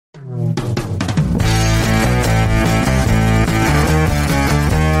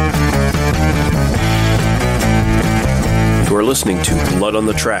listening to Blood on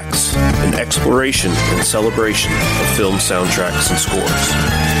the Tracks, an exploration and celebration of film soundtracks and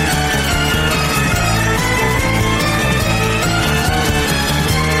scores.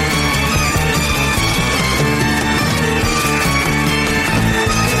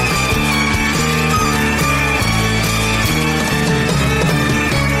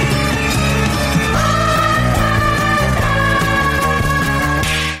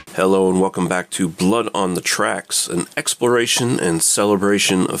 Hello and welcome back to Blood on the Tracks, an exploration and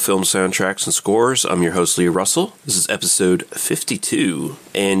celebration of film soundtracks and scores. I'm your host, Lee Russell. This is episode 52.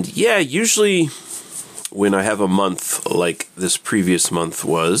 And yeah, usually when I have a month like this previous month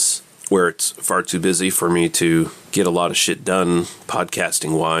was, where it's far too busy for me to get a lot of shit done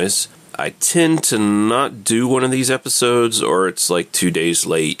podcasting-wise, I tend to not do one of these episodes, or it's like 2 days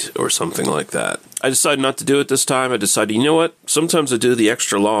late or something like that. I decided not to do it this time. I decided, you know what? Sometimes I do the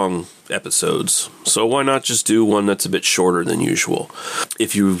extra long episodes, so why not just do one that's a bit shorter than usual?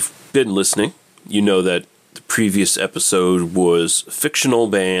 If you've been listening, you know that the previous episode was fictional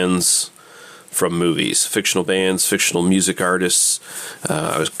bands from movies. Fictional bands, fictional music artists.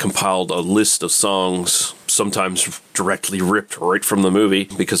 I compiled a list of songs, sometimes directly ripped right from the movie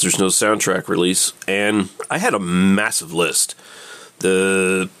because there's no soundtrack release, and I had a massive list.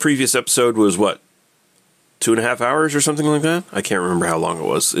 The previous episode was, 2.5 hours or something like that? I can't remember how long it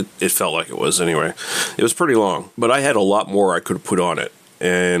was. It felt like it was anyway. It was pretty long, but I had a lot more I could have put on it.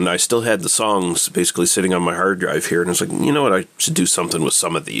 And I still had the songs basically sitting on my hard drive here. And I was like, you know what? I should do something with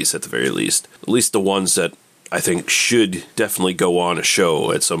some of these at the very least. At least the ones that I think should definitely go on a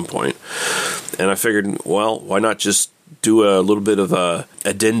show at some point. And I figured, well, why not just do a little bit of a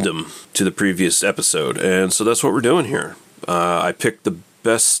addendum to the previous episode? And so that's what we're doing here. I picked the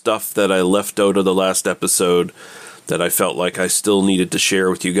best stuff that I left out of the last episode that I felt like I still needed to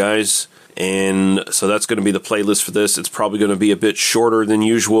share with you guys. And so that's going to be the playlist for this. It's probably going to be a bit shorter than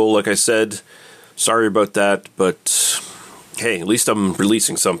usual, like I said. Sorry about that, but hey, at least I'm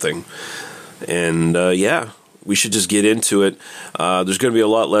releasing something. And yeah, we should just get into it. There's going to be a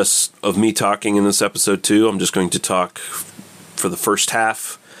lot less of me talking in this episode too. I'm just going to talk for the first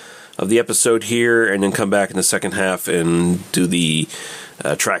half of the episode here, and then come back in the second half and do the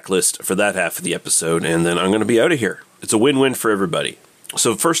track list for that half of the episode, and then I'm going to be out of here. It's a win-win for everybody.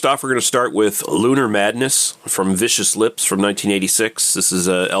 So first off, we're going to start with Lunar Madness from Vicious Lips from 1986. This is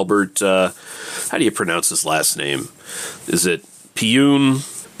Albert, how do you pronounce his last name? Is it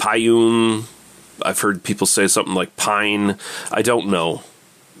Payun? I've heard people say something like Pine. I don't know.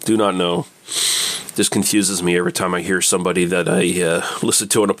 Do not know. This confuses me every time I hear somebody that I listen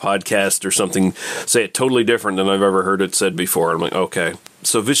to on a podcast or something say it totally different than I've ever heard it said before. I'm like, okay.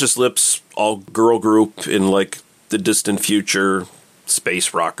 So Vicious Lips, all girl group in like the distant future,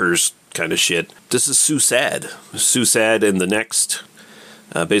 space rockers kind of shit. This is Sue Sad. Sue Sad and the Next,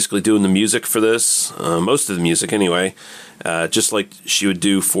 basically doing the music for this. Most of the music anyway. Just like she would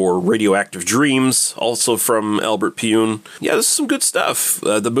do for Radioactive Dreams, also from Albert Payun. Yeah, this is some good stuff.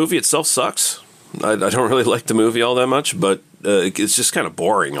 The movie itself sucks. I don't really like the movie all that much, but it's just kind of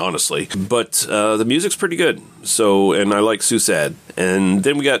boring, honestly. But the music's pretty good, and I like Sue Sad. And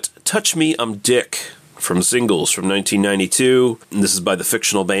then we got Touch Me, I'm Dick from Singles from 1992. And this is by the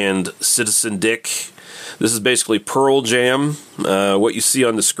fictional band Citizen Dick. This is basically Pearl Jam. What you see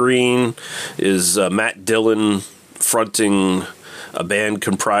on the screen is Matt Dillon fronting a band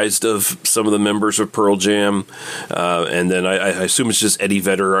comprised of some of the members of Pearl Jam, and then I assume it's just Eddie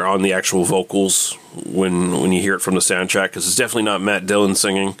Vedder on the actual vocals when you hear it from the soundtrack, because it's definitely not Matt Dillon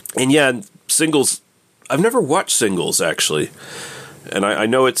singing. And yeah, Singles, I've never watched Singles, actually, and I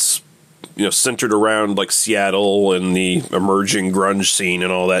know it's centered around like Seattle and the emerging grunge scene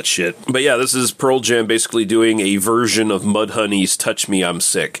and all that shit. But yeah, this is Pearl Jam basically doing a version of Mudhoney's Touch Me, I'm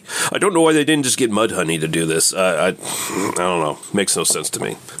Sick. I don't know why they didn't just get Mudhoney to do this. I don't know. Makes no sense to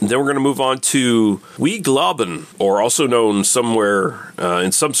me. Then we're going to move on to We Glauben, or also known somewhere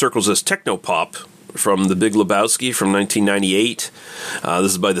in some circles as Technopop, from The Big Lebowski from 1998.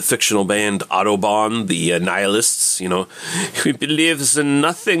 This is by the fictional band Autobahn, the Nihilists. He believes in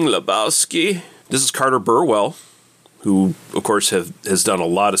nothing, Lebowski. This is Carter Burwell, who, of course, has done a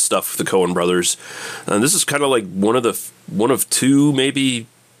lot of stuff with the Coen brothers. And this is kind of like one of two, maybe.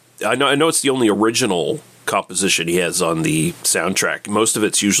 I know it's the only original composition he has on the soundtrack. Most of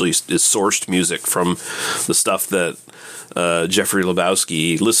it's usually is sourced music from the stuff that Jeffrey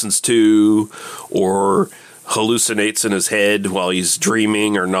Lebowski listens to or hallucinates in his head while he's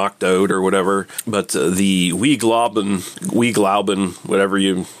dreaming or knocked out or whatever. But the We Glauben, whatever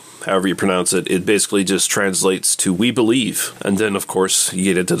you however you pronounce it. It basically just translates to "We Believe." And then, of course, you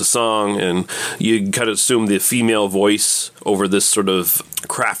get into the song, and you kind of assume the female voice over this sort of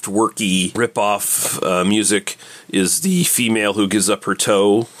Kraftwerky rip-off music is the female who gives up her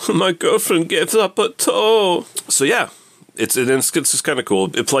toe. My girlfriend gives up her toe. So yeah, it's just kind of cool.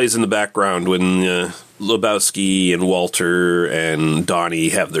 It plays in the background when Lebowski and Walter and Donnie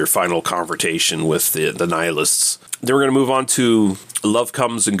have their final confrontation with the nihilists. Then we're going to move on to Love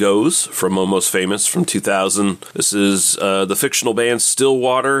Comes and Goes from Almost Famous from 2000. This is the fictional band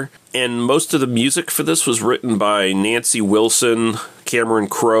Stillwater, and most of the music for this was written by Nancy Wilson, Cameron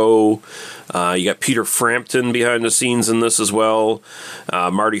Crowe. You got Peter Frampton behind the scenes in this as well,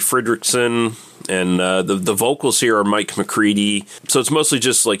 Marty Fredrickson, and the vocals here are Mike McCready. So it's mostly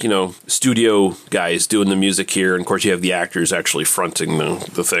just like, studio guys doing the music here. And of course you have the actors actually fronting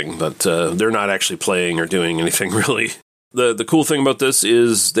the thing, but they're not actually playing or doing anything really. The cool thing about this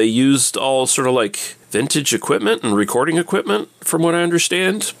is they used all sort of like vintage equipment and recording equipment, from what I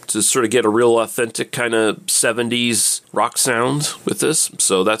understand, to sort of get a real authentic kind of 70s rock sound with this.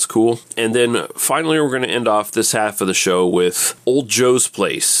 So that's cool. And then finally, we're going to end off this half of the show with Old Joe's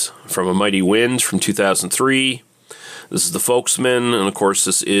Place from A Mighty Wind from 2003. This is the Folksmen, and of course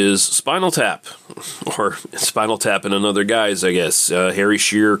this is Spinal Tap, or Spinal Tap and another guys, I guess. Harry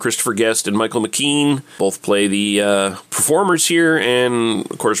Shearer, Christopher Guest, and Michael McKean both play the performers here, and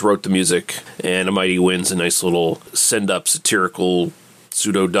of course wrote the music. And A Mighty Wind's a nice little send-up satirical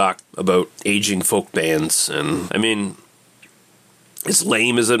pseudo-doc about aging folk bands. And I mean, as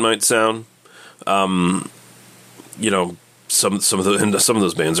lame as it might sound, some of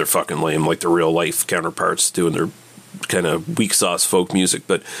those bands are fucking lame, like their real life counterparts doing their kind of weak sauce folk music,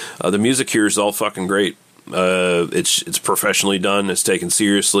 but the music here is all fucking great. It's professionally done. It's taken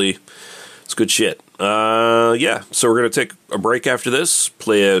seriously. It's good shit. Yeah. So we're gonna take a break after this,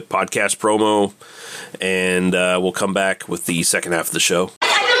 play a podcast promo, and we'll come back with the second half of the show.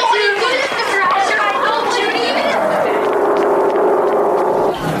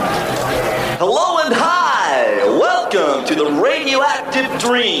 Hello and hi! Welcome to the Radioactive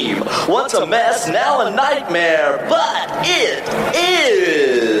Dream. Once a mess, now a nightmare, but it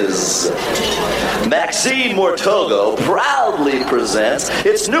is! Maxine Mortogo proudly presents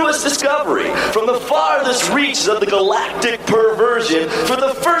its newest discovery from the farthest reaches of the galactic perversion for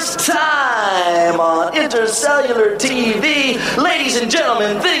the first time on intercellular TV. Ladies and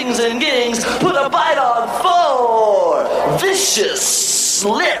gentlemen, things and gings, put a bite on for Vicious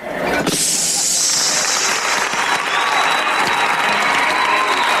Slips.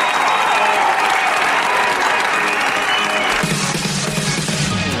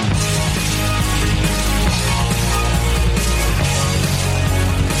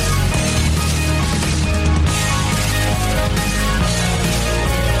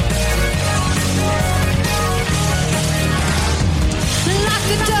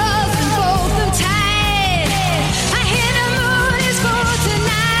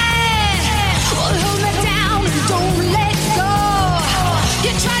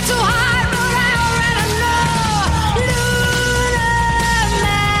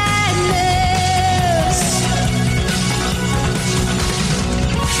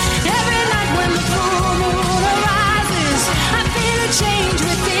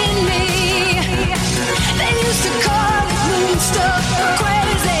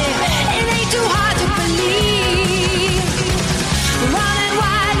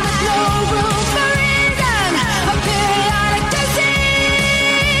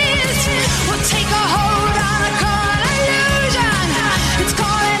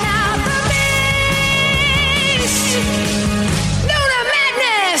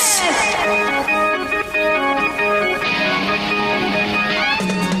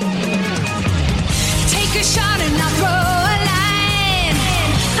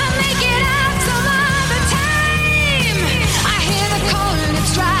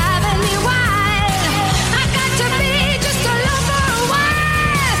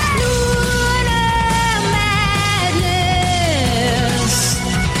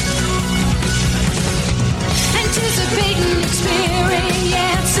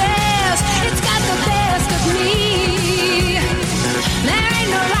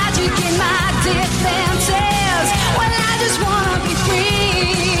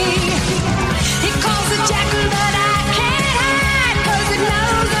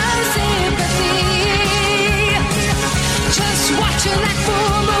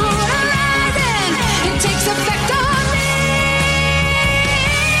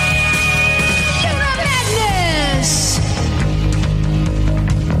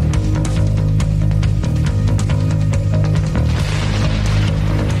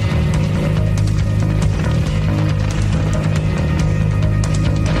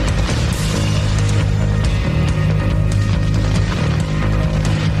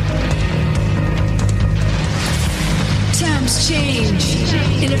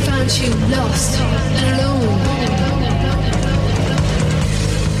 and it found you lost and alone.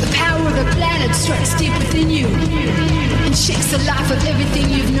 The power of the planet strikes deep within you and shakes the life of everything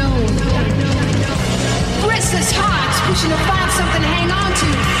you've known. Restless hearts pushing to find something to hang on to.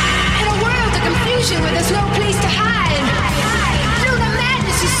 In a world of confusion where there's no place to hide. Lunar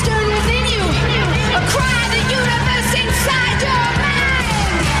madness is stirring within you. A cry of the universe inside your mind.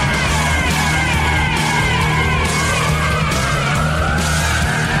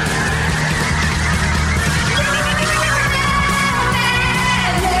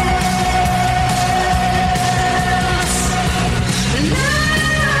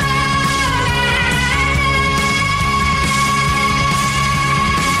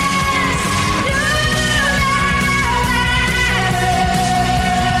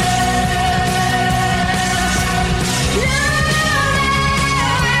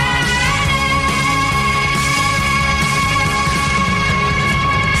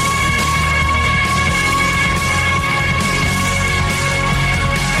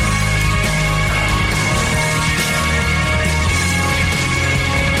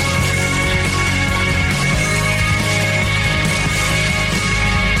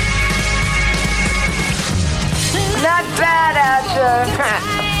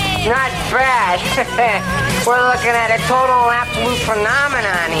 Not bad. We're looking at a total absolute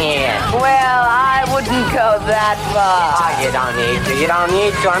phenomenon here. Well, I wouldn't go that far. Oh, you don't need to. You don't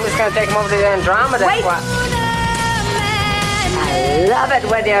need to. I'm just going to take him over to the Andromeda. Wait. I love it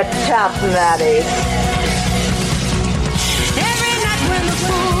when you're tough, Maddie. Every night when the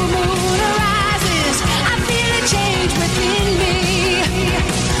full moon arises, I feel a change within me.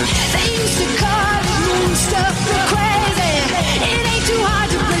 They used to call it moon stuff crazy. It ain't too hard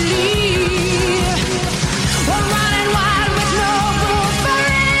to believe. We're running wild with no proof for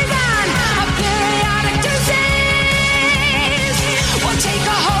reason. A periodic disease will take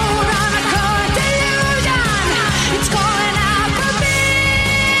a hold on a current delusion. It's calling out for me.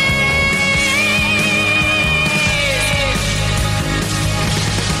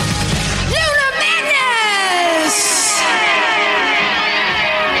 Lunar madness!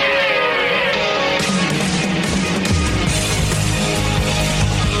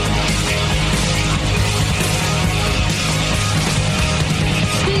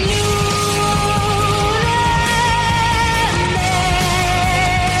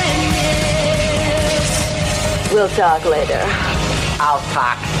 We'll talk later. I'll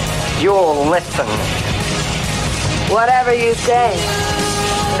talk. You'll listen. Whatever you say.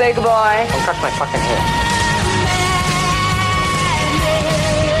 Big boy. Don't touch my fucking hair.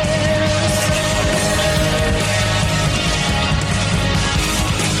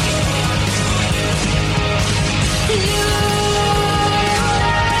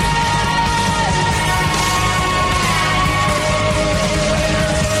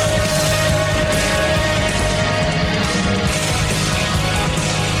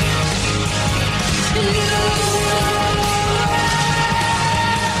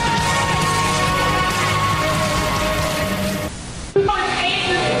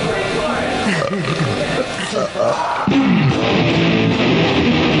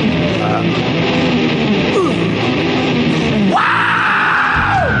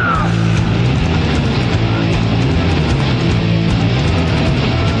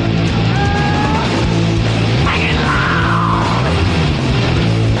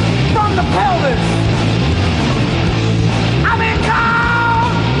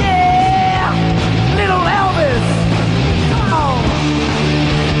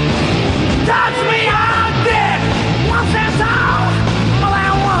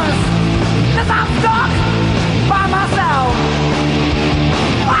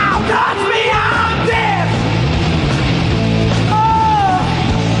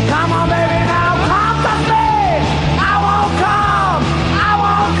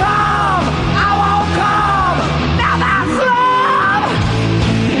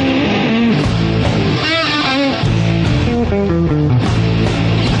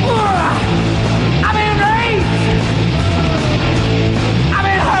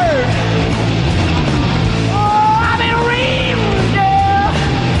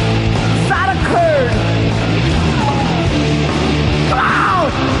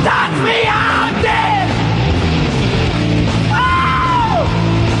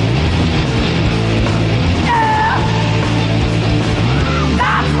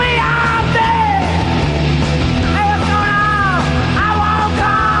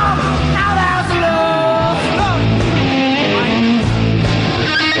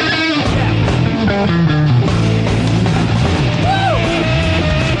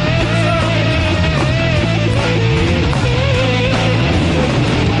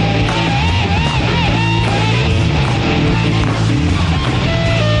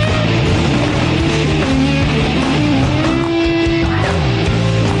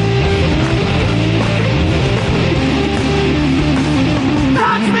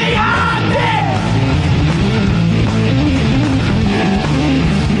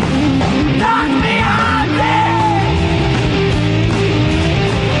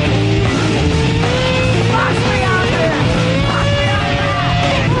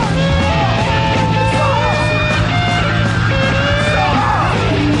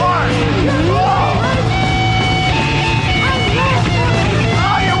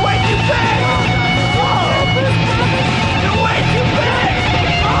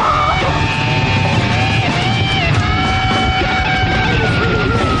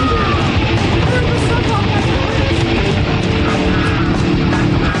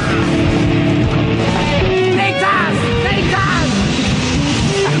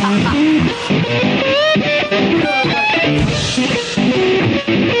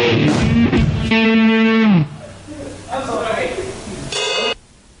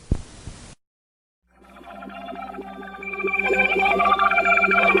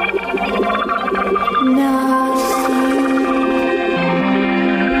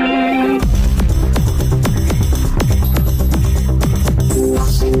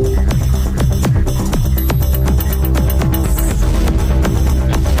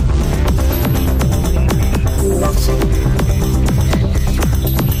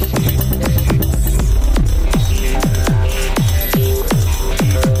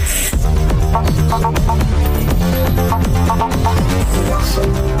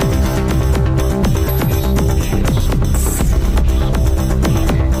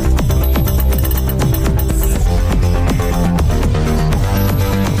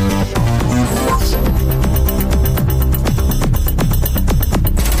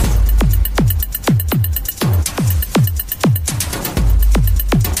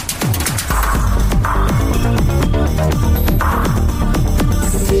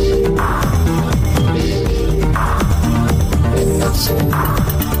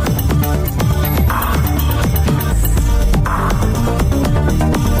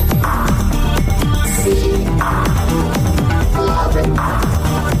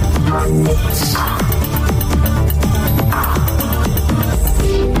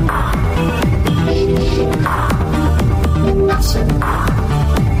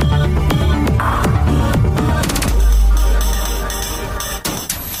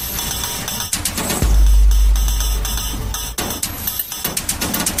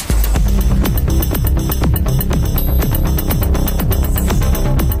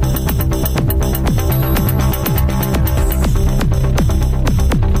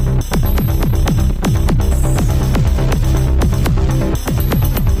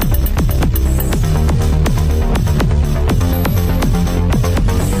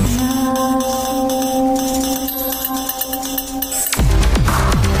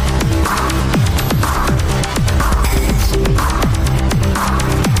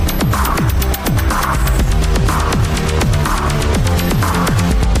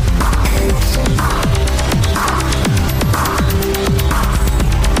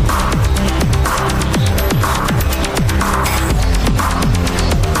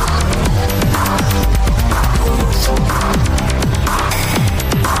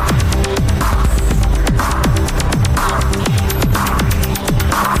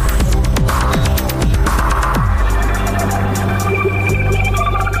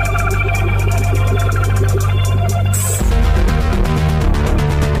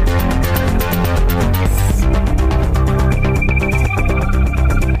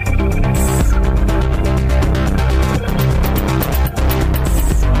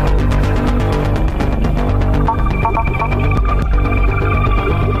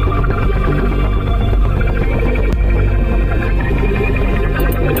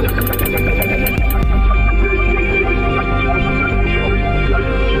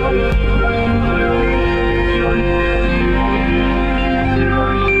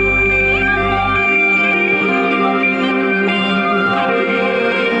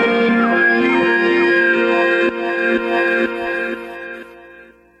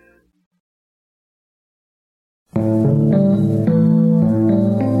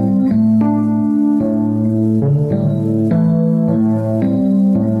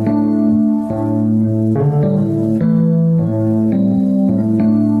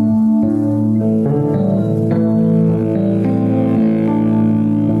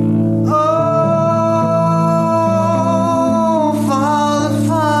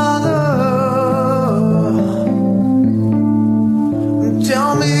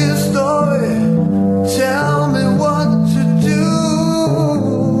 Tell me a story, tell me what to do.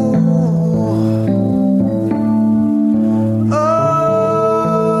 Oh,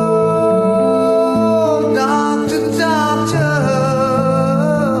 doctor, doctor,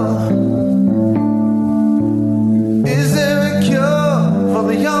 is there a cure for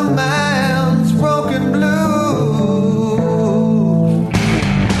the young man's broken blues?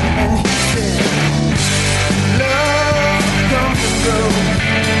 And he said, love comes and goes.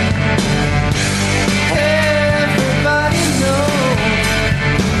 Everybody knows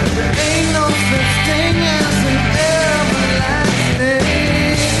there ain't no such thing as an everlasting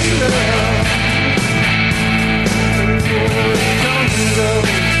love. Oh, it comes and goes.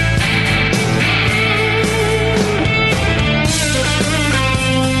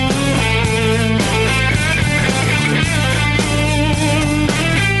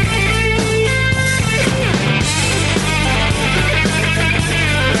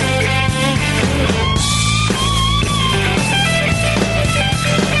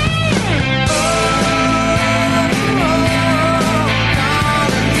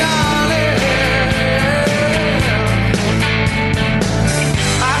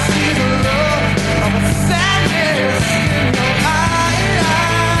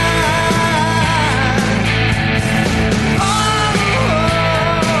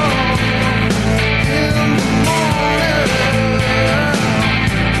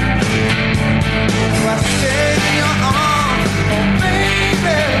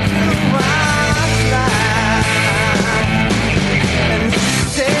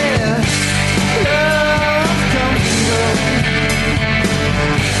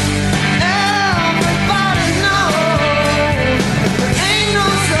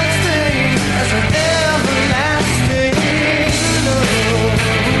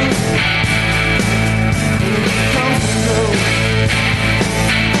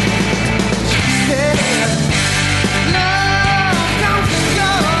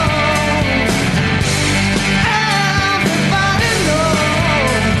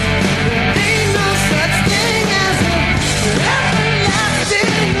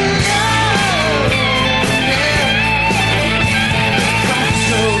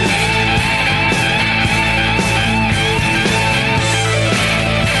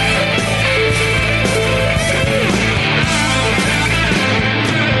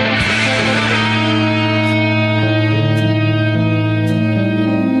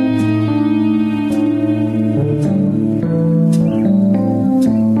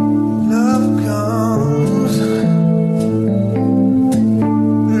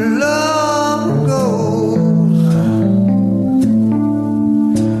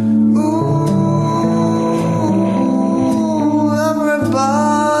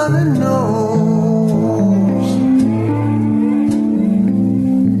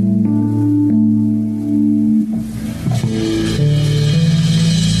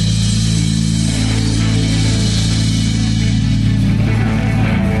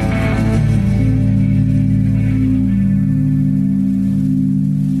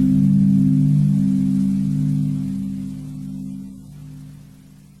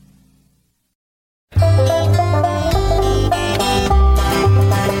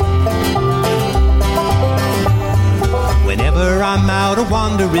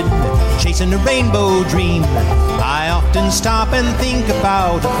 Chasing a rainbow dream, I often stop and think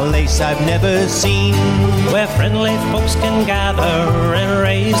about a place I've never seen, where friendly folks can gather and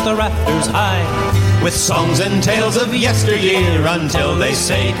raise the rafters high, with songs and tales of yesteryear until they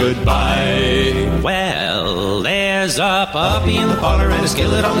say goodbye. Well, there's a puppy in the parlor and a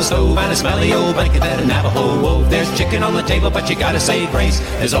skillet on the stove and a smelly old blanket that a Navajo wove. There's chicken on the table, but you gotta say grace.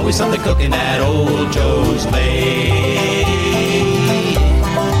 There's always something cooking at Old Joe's place.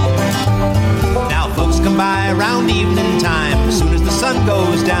 Come by around evening time, as soon as the sun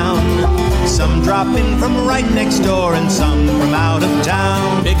goes down. Some drop in from right next door and some from out of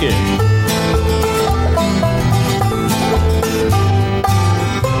town. Pick it.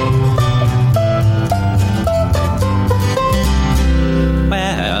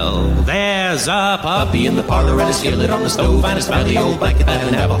 Well, there's a puppy in the parlor and a skillet on the stove and a smelly old blanket that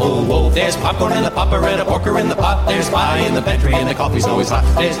a Navajo wove. There's popcorn in the popper and a porker in the pot. There's pie in the pantry and the coffee's always hot.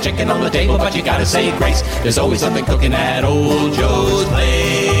 There's chicken on the table, but you gotta say grace. There's always something cooking at Old Joe's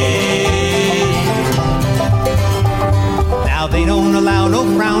place. Now they don't allow no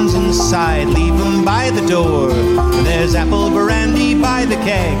frowns inside, leave them by the door. There's apple brandy by the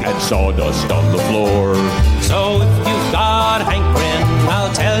keg and sawdust on the floor. So if you've got hankering,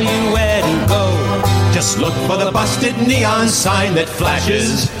 I'll tell you where to go. Just look for the busted neon sign that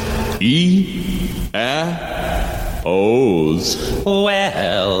flashes E-F-F. O's.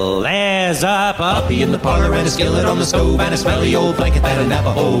 Well, there's a puppy in the parlor and a skillet on the stove and a smelly old blanket that a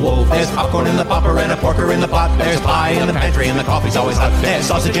Navajo wove. There's popcorn in the popper and a porker in the pot. There's pie in the pantry and the coffee's always hot. There's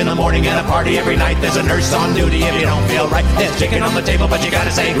sausage in the morning and a party every night. There's a nurse on duty if you don't feel right. There's chicken on the table, but you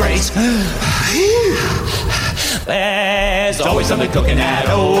gotta say grace. There's always something cooking at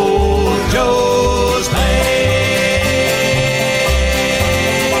Old Joe's place.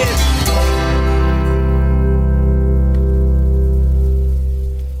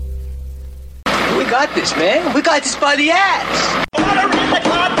 We got this, man. We got this by the ass.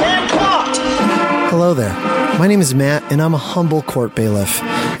 Hello there. My name is Matt, and I'm a humble court bailiff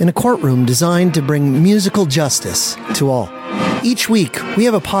in a courtroom designed to bring musical justice to all. Each week, we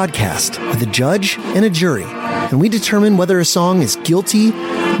have a podcast with a judge and a jury, and we determine whether a song is guilty,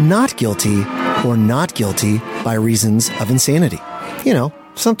 not guilty, or not guilty by reasons of insanity. You know,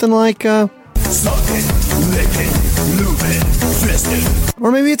 something like, Suck it, lick it, move it, fist it.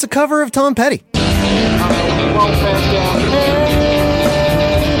 Or maybe it's a cover of Tom Petty.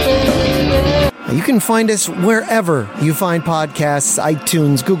 You can find us wherever you find podcasts,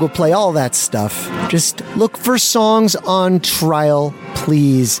 iTunes, Google Play, all that stuff. Just look for Songs on Trial,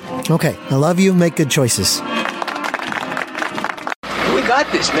 please. Okay, I love you. Make good choices. We got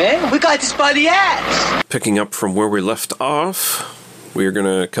this, man. We got this by the ass. Picking up from where we left off, we're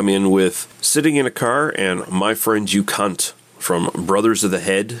going to come in with Sitting in a Car and My Friend You Cunt from Brothers of the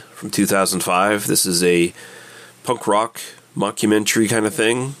Head from 2005. This is a punk rock mockumentary kind of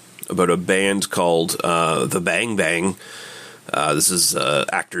thing about a band called The Bang Bang. This is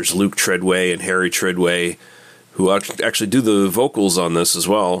actors Luke Treadway and Harry Treadway, who actually do the vocals on this as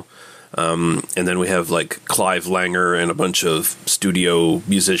well. And then we have like Clive Langer and a bunch of studio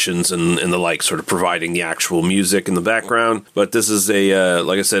musicians and the like sort of providing the actual music in the background. But this is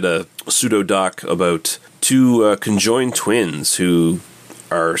like I said, a pseudo-doc about two conjoined twins who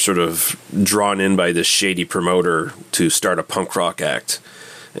are sort of drawn in by this shady promoter to start a punk rock act.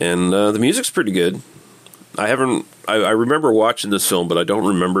 And the music's pretty good. I remember watching this film, but I don't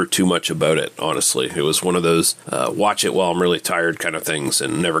remember too much about it, honestly. It was one of those watch it while I'm really tired kind of things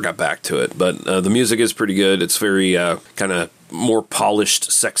and never got back to it. But the music is pretty good. It's very kind of more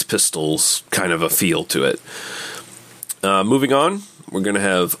polished Sex Pistols kind of a feel to it. Moving on, we're going to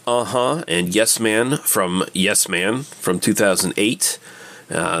have Uh-huh and Yes Man from 2008.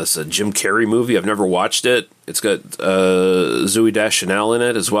 It's a Jim Carrey movie. I've never watched it. It's got Zooey Deschanel in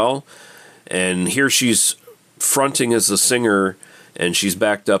it as well. And here she's fronting as a singer, and she's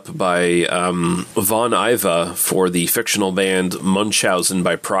backed up by Von Iva for the fictional band Munchausen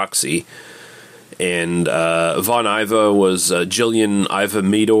by proxy. And Von Iva was Jillian Iva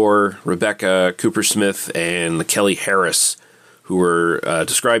Meador, Rebecca Cooper-Smith, and Kelly Harris, who were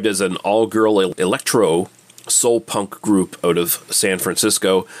described as an all-girl electro soul punk group out of San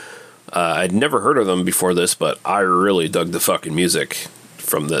Francisco. I'd never heard of them before this, but I really dug the fucking music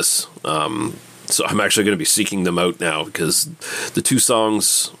from this. So I'm actually going to be seeking them out now because the two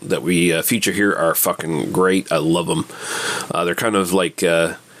songs that we feature here are fucking great. I love them. They're kind of like,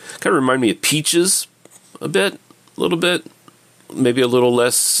 kind of remind me of Peaches a little bit. Maybe a little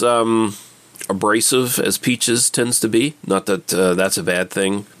less abrasive as Peaches tends to be. Not that that's a bad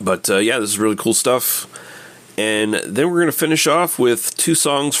thing. But yeah, this is really cool stuff. And then we're going to finish off with two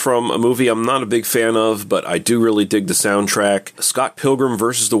songs from a movie I'm not a big fan of, but I do really dig the soundtrack. Scott Pilgrim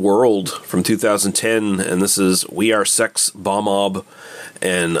vs. the World from 2010, and this is We Are Sex Bomb-Ob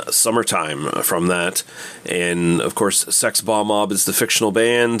and Summertime from that. And, of course, Sex Bomb-Ob is the fictional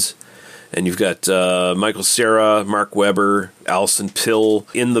band, and you've got Michael Cera, Mark Webber, Alison Pill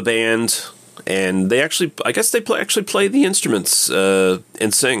in the band. And they actually, I guess they actually play the instruments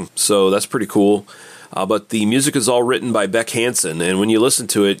and sing, so that's pretty cool. But the music is all written by Beck Hansen, and when you listen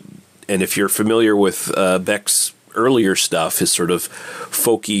to it, and if you're familiar with Beck's earlier stuff, his sort of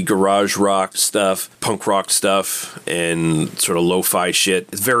folky garage rock stuff, punk rock stuff, and sort of lo-fi shit,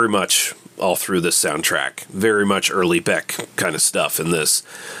 it's very much all through this soundtrack. Very much early Beck kind of stuff in this.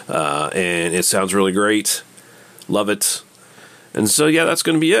 And it sounds really great. Love it. And so, yeah, that's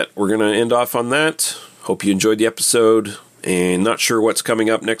going to be it. We're going to end off on that. Hope you enjoyed the episode. And not sure what's coming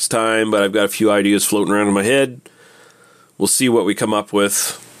up next time, but I've got a few ideas floating around in my head. We'll see what we come up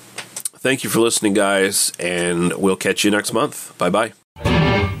with. Thank you for listening, guys, and we'll catch you next month. Bye-bye.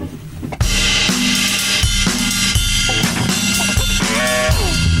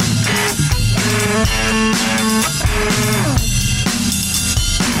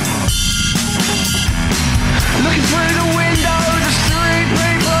 Looking through the window, there's three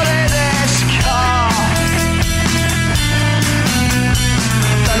people in this car.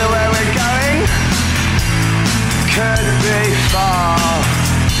 Don't know where we're going,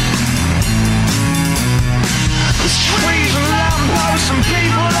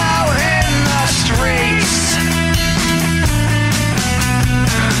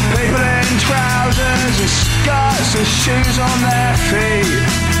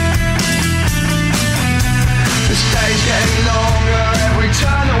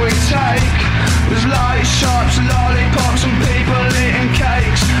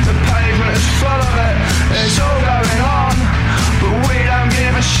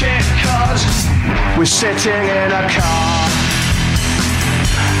 We're sitting in a car.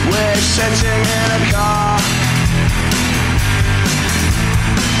 We're sitting in a car.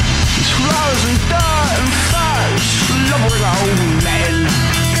 It's flowers and dirt and fuzz, lumbering old men.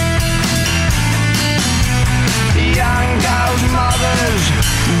 Young girls, mothers,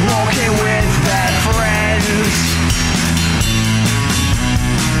 walking with their friends.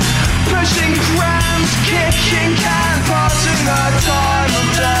 Pushing prams, kicking cans, passing the time of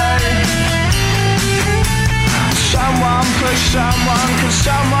day. Someone pushed someone, cause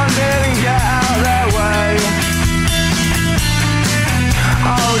someone didn't get out their way.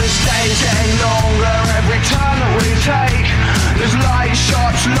 Oh, this day's getting longer every turn that we take. There's light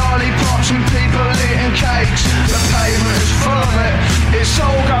shops, lollipops and people eating cakes. The pavement is full of it, it's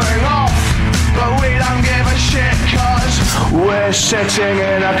all going off. But we don't give a shit cause we're sitting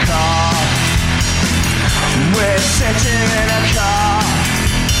in a car. We're sitting in a car.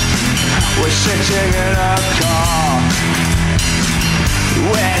 We're sitting in a car.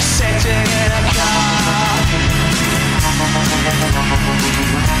 We're sitting in a car.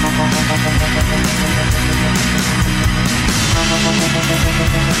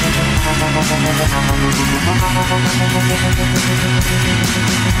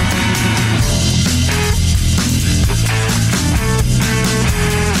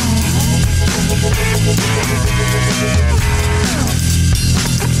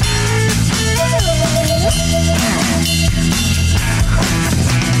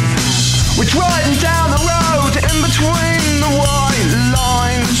 We're driving down the road in between the white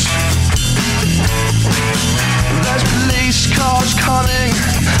lines. There's police cars coming,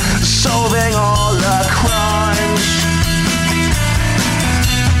 solving all the crimes.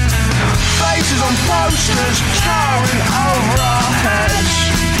 Faces on posters towering over our heads.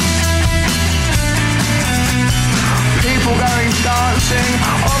 People going dancing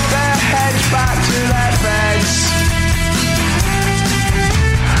off their heads back to their beds.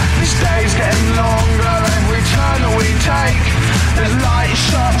 This day's getting longer every turn that we take. There's light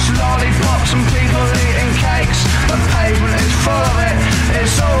shops, lollipops and people eating cakes. The pavement is full of it,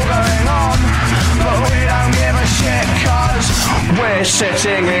 it's all going on. But we don't give a shit cause we're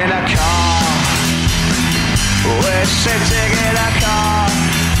sitting in a car. We're sitting in a car.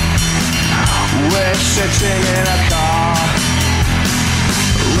 We're sitting in a car.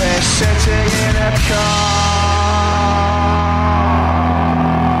 We're sitting in a car.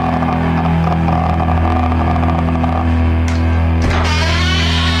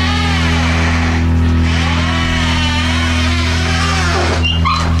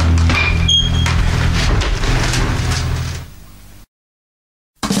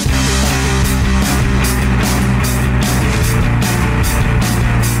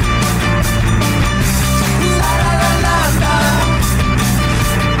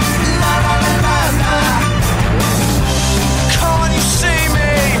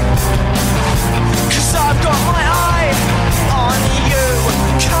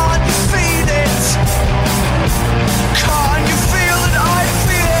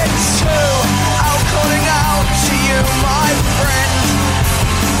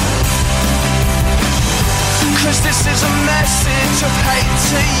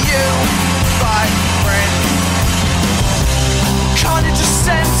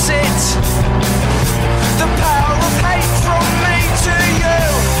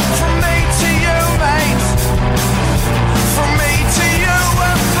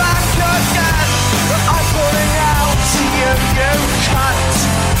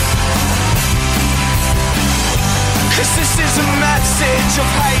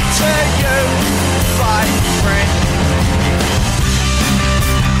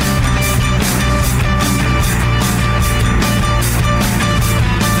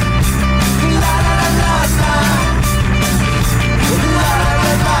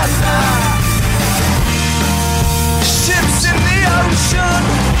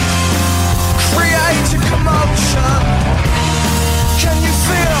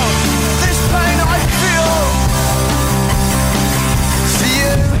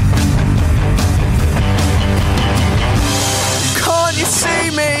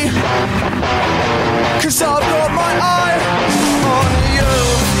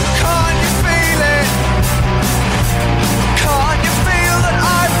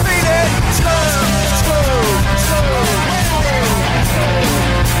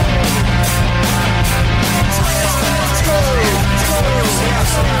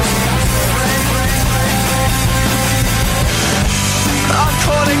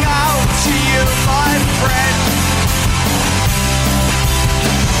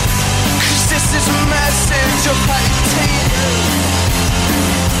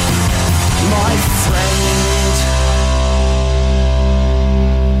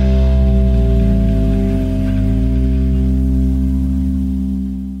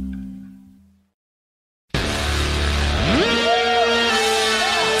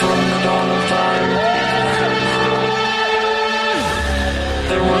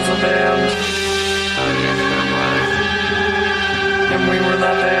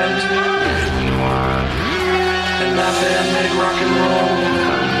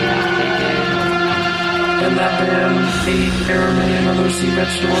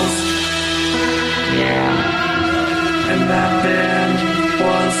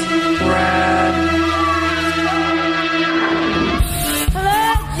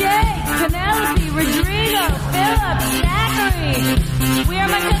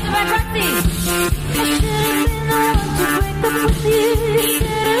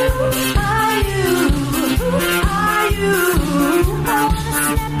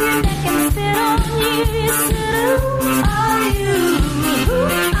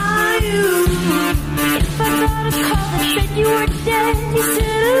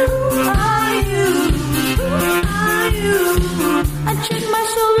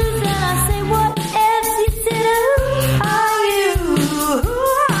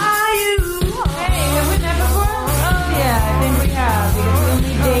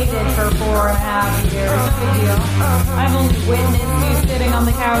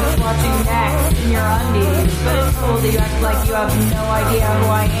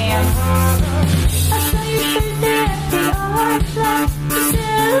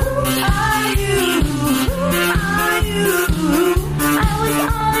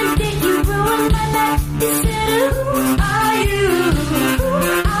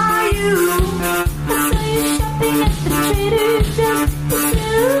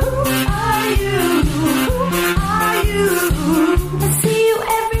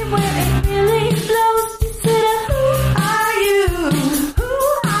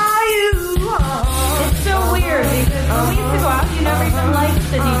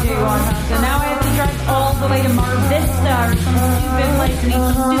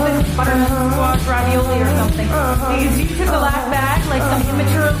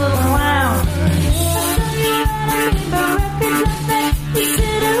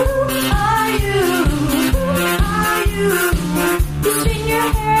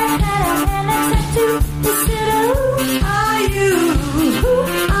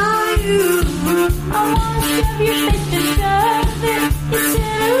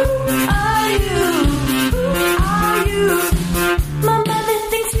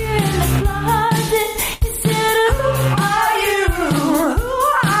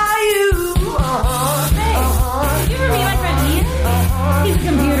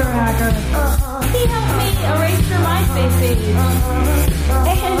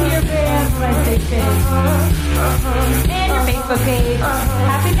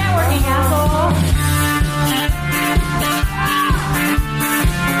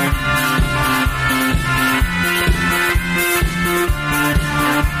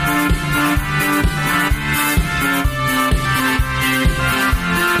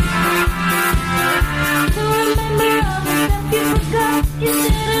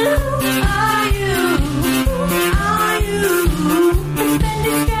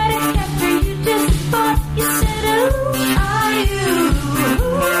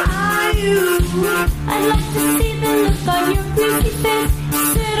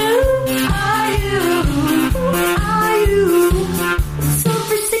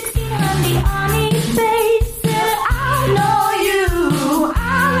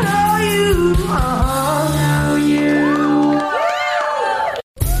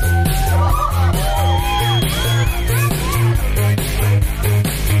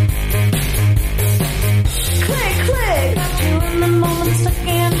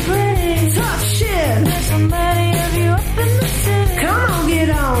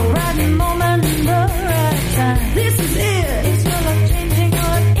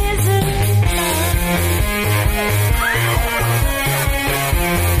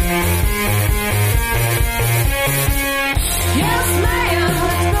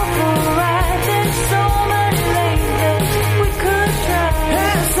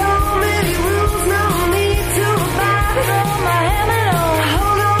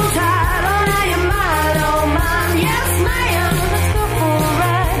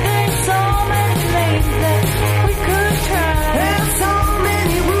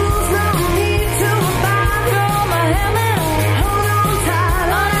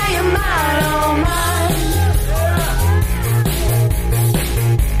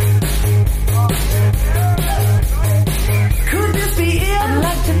 I'd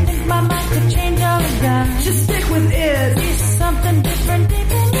like to think my mind could change all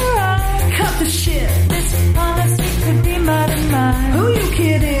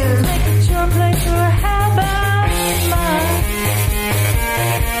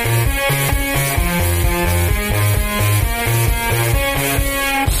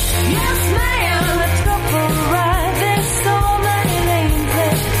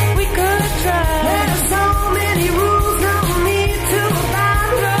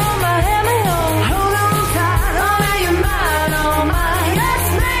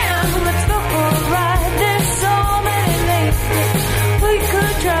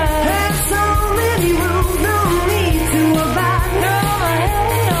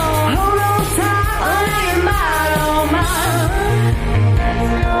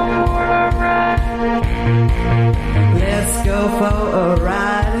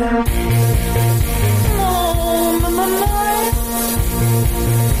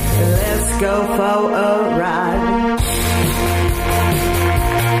go for a ride.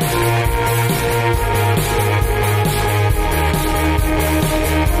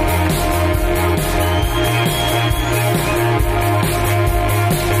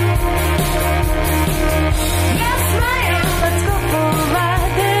 Yes, ma'am, let's go for a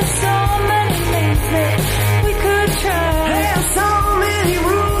ride. There's so many things that we could try. There's so many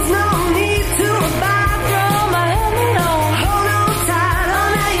rules, no need to abide. Throw my helmet on. Hold on tight, oh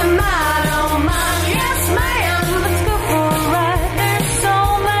now you're mine, oh mine. Yes, ma'am, let's go for a ride. There's so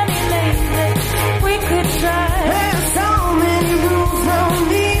many things that we could try. There's so many rules, no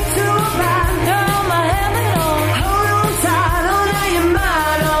need to abide. Throw my helmet on. Hold on tight, oh now you're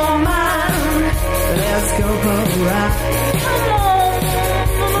mine, oh mine. Let's go for a ride. Come on.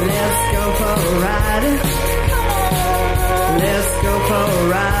 Let's go for a ride. Let's go for a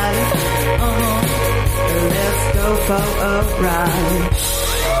ride. Let's go for a ride.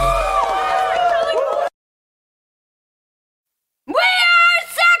 We are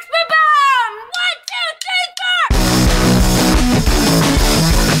Sex Bomb! 1, 2, 3, 4!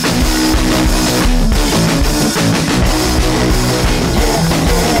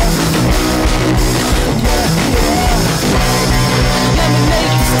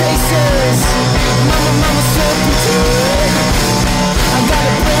 Lemonade stations, mama serpentine. I got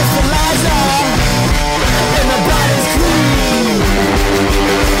a breathalyzer, and my body's clean.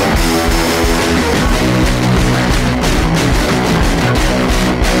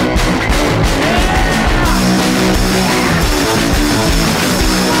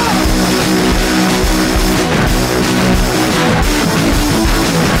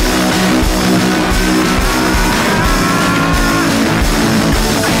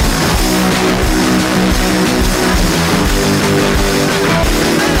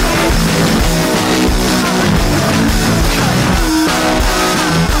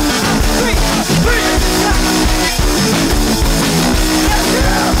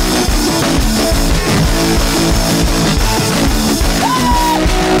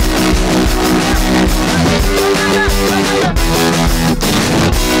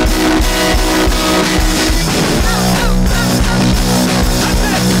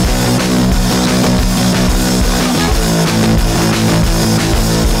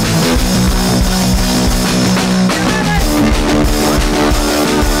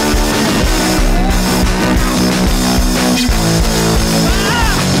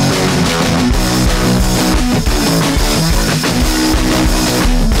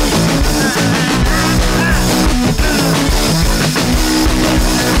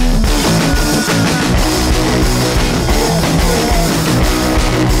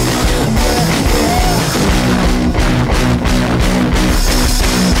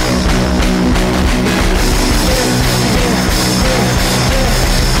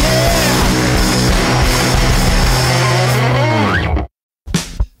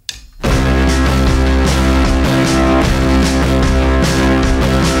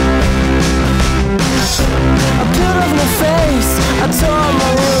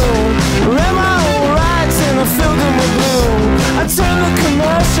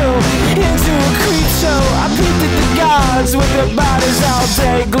 girls with their bodies all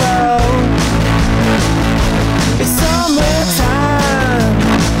day glow. It's summertime,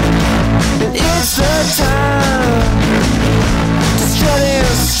 and it's the time to strut in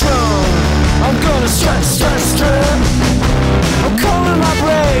strong. I'm gonna strut, strut, strut. I'm combing my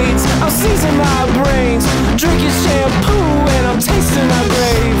braids, I'm seizing my brains, drinking shampoo and I'm tasting my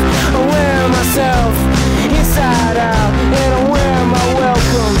grave. I'm wearing myself inside out, and I'm wearing my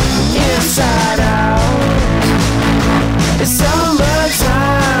welcome inside out. It's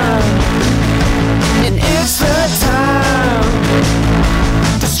summertime, and it's the time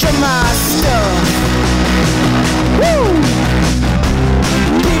to strut my stuff. Woo!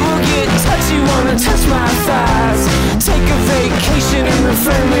 People get touchy, wanna touch my thighs. Take a vacation in the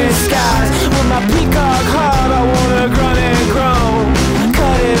friendly skies. With my peacock heart, I wanna grunt and groan.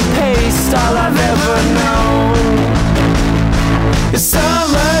 Cut and paste, all I've ever known. It's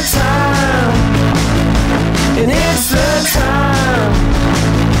summertime, and it's the time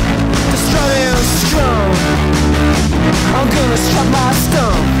to strut and strong. I'm gonna strut my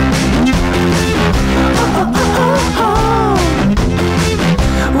stump. Oh, oh, oh, oh, oh.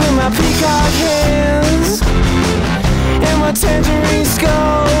 With my peacock hands and my tangerine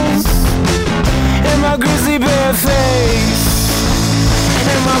skulls and my grizzly bear face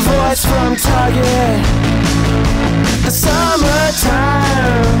and my voice from Target. The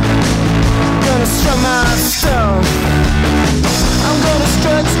summertime, gonna strut my stuff. I'm gonna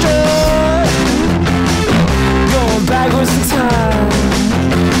strut, strut, going backwards in time.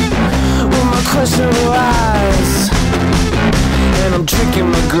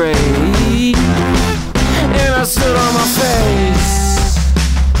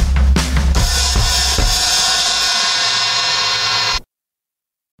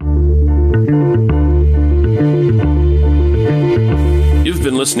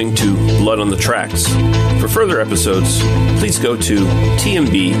 listening to Blood on the Tracks. For further episodes, please go to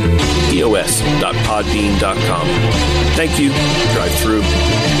tmbdos.podbean.com. Thank you. Drive through.